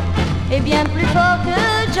 et bien plus fort que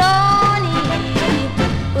Johnny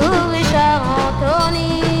ou Richard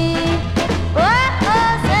Anthony. Oh,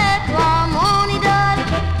 oh, c'est toi mon idole,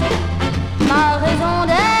 ma raison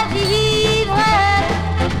de vivre,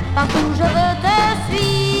 partout je veux te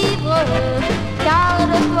suivre, car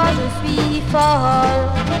de toi je suis folle.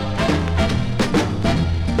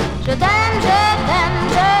 Je t'aime,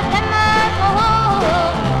 oh, oh,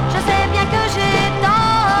 oh. Je sais bien que j'ai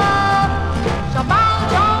tort. J'en parle,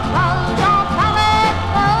 oh.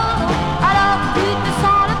 Alors tu te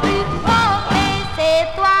sens le plus fort. Et c'est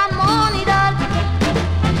toi mon idole,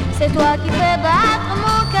 c'est toi qui fais battre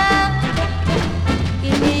mon cœur.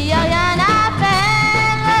 Il n'y a rien à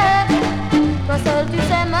faire, toi seul tu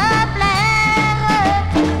sais me plaire.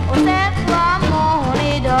 Oh, c'est toi mon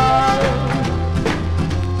idole.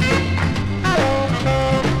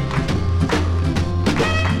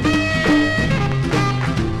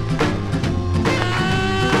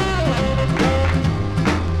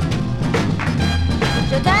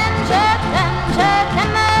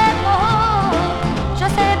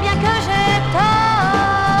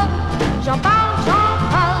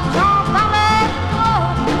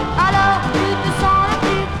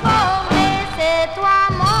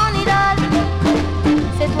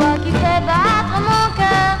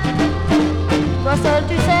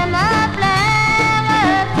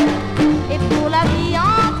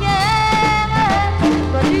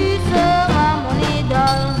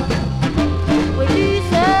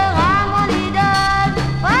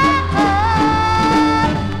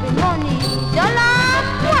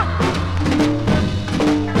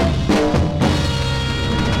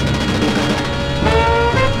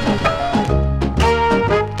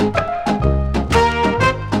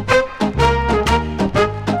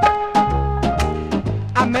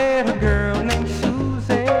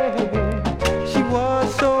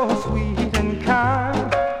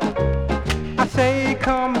 say,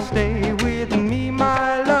 come and stay with me,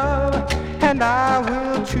 my love, and I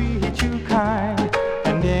will treat you kind.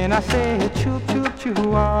 And then I say, choop, choop,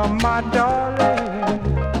 choo, ah, my darling.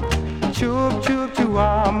 Choop, choop, choo,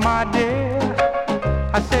 ah, my dear.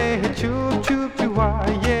 I say, choop, choop, choo, ah,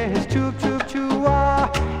 yes, choop, choop, choo, ah,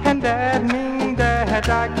 and that means that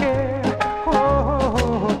I care.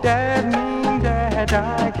 Oh, that means that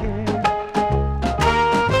I care.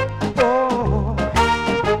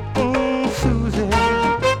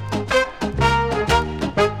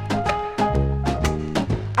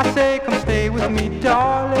 With me,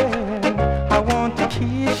 darling, I want to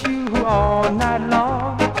kiss you all night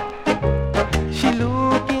long. She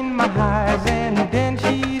look in my eyes and then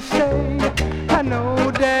she say, I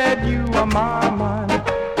know that you are my man.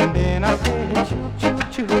 And then I say, choop,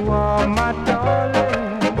 choop, choo, ah, my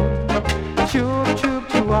darling. Choop, choop,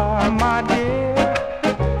 choo, ah, my dear.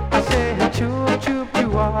 I say, choop, choop,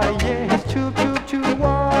 choo, ah, yes, choop, choop, choo,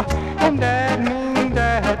 ah, and that means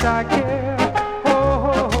that I care.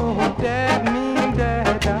 That means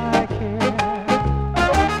that I care.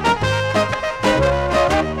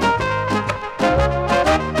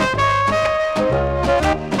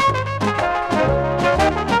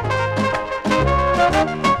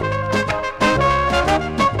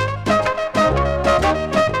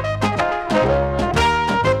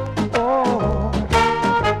 Oh,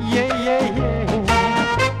 yeah, yeah, yeah.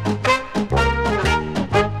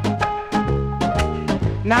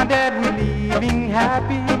 Now that we're living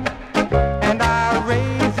happy and I'm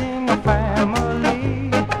raising a family,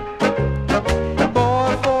 the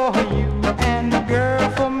boy for you and the girl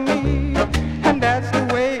for me, and that's the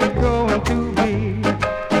way it's going to be.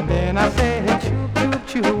 And then I say, choop, choop,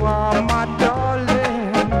 choo, ah, my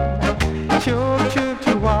darling. Choop, choop,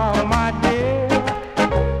 choo, ah, my dear.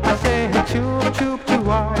 I say, choop, choop, choo,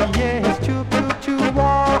 ah, yes, choop, choop, choo,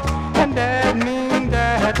 ah, and that means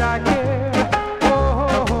that I care.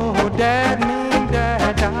 Oh, that means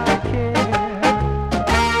that I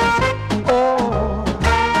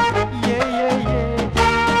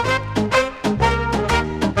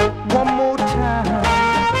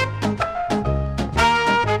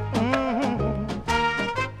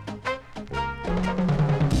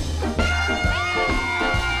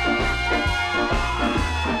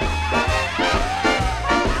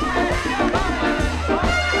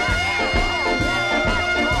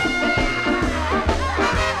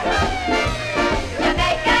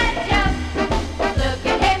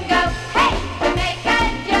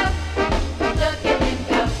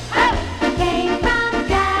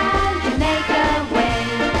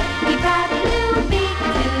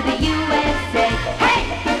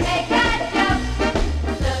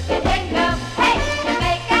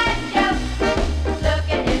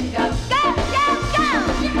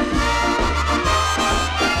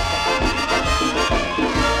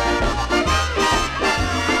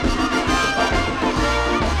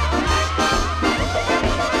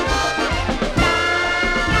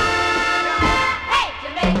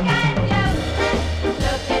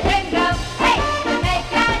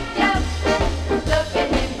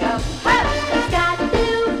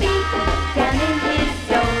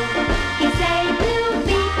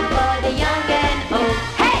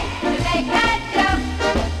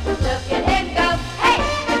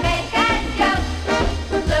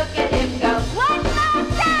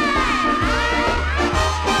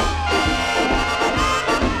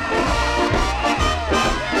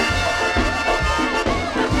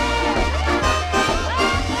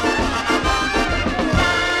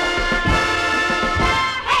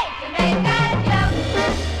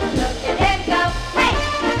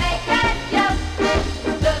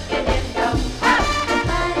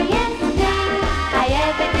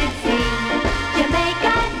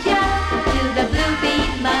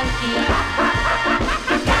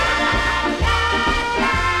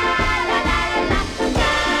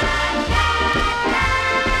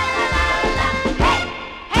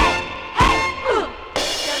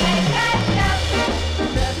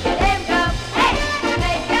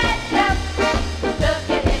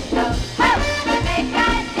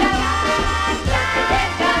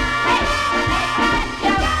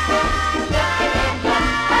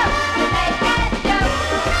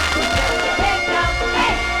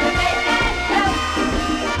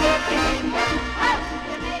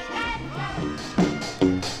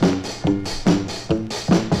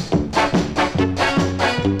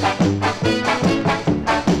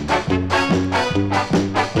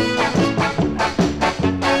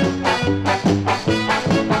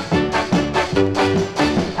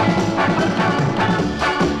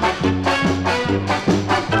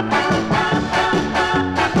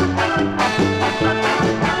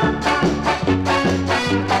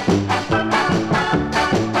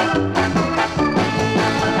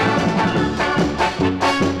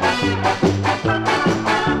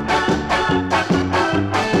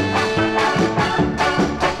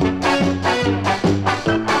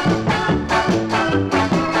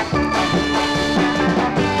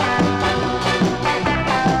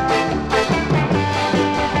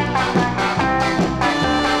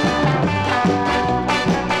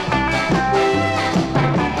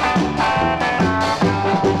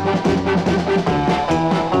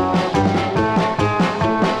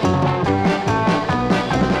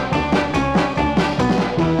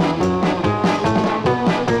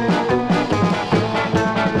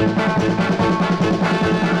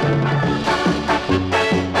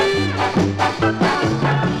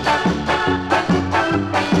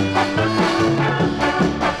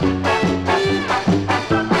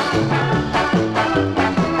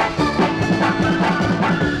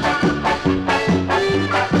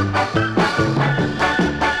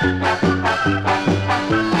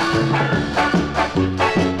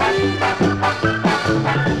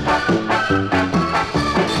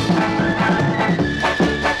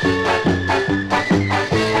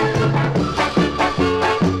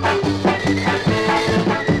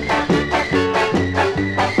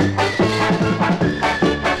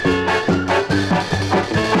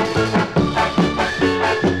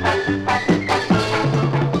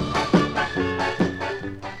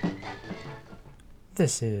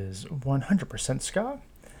This is 100% Ska.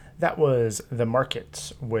 That was The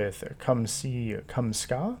Market with Come See, Come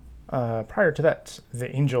Ska. Prior to that,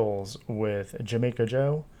 The Angels with Jamaica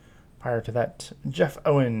Joe. Prior to that, Jeff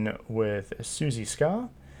Owen with Susie Ska.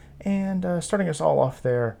 And starting us all off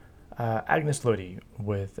there, Agnes Lodi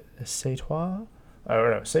with C'est Toi,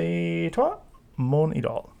 Mon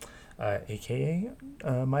Idole, aka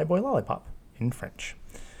My Boy Lollipop in French.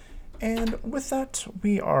 And with that,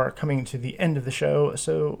 we are coming to the end of the show.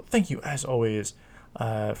 So thank you, as always,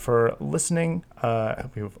 for listening. I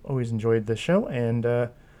hope you've always enjoyed the show, and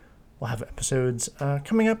we'll have episodes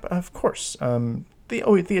coming up, of course. The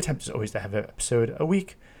attempt is always to have an episode a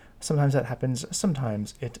week. Sometimes that happens,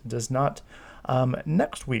 sometimes it does not.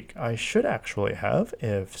 Next week, I should actually have,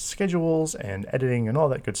 if schedules and editing and all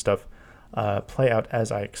that good stuff play out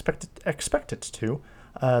as I expect it to.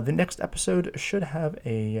 The next episode should have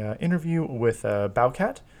a interview with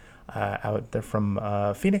Bowcat out there from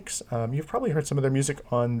Phoenix. You've probably heard some of their music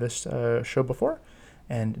on this show before,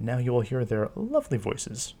 and now you will hear their lovely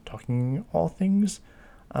voices talking all things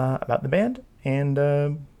about the band and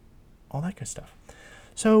all that good stuff.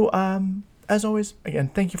 So, as always, again,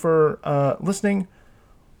 thank you for listening.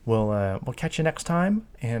 We'll catch you next time.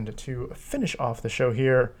 And to finish off the show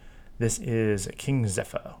here, this is King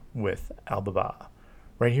Zephyr with Albaba.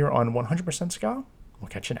 Right here on 100% Ska. We'll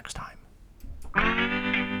catch you next time.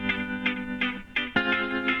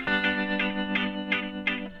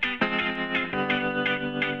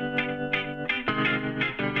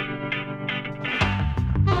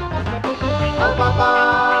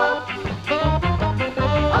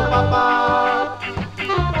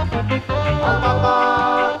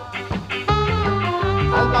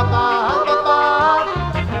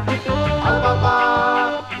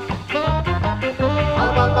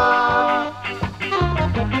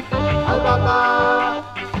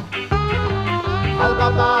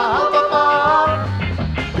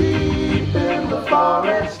 Deep in the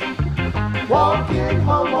forest, walking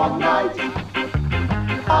home one night,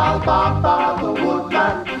 Albaba the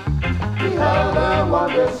woodman beheld a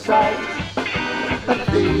wondrous sight. The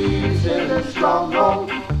thieves in a stronghold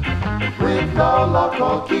with no lock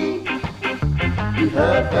or key. He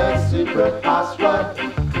heard their secret password.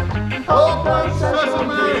 Open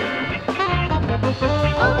sesame.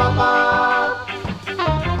 Albaba,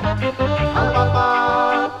 Albaba,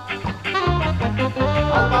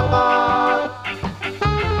 Albaba,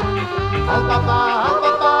 Albaba, Albaba,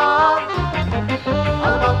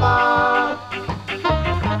 Albaba,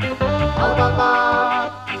 Albaba,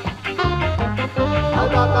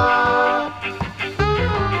 Albaba,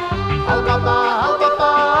 Albaba,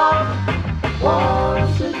 Albaba.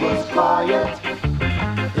 Once it was quiet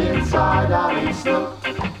inside Ali's nook.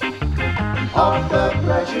 Of the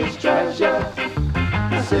precious treasure,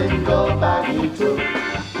 a single bag he took.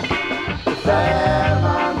 The fair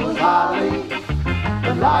man was Harley,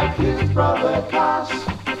 and like his brother Cash,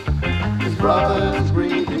 his brothers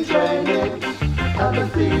greed betrayed him, and the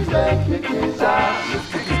thieves they kicked his ass.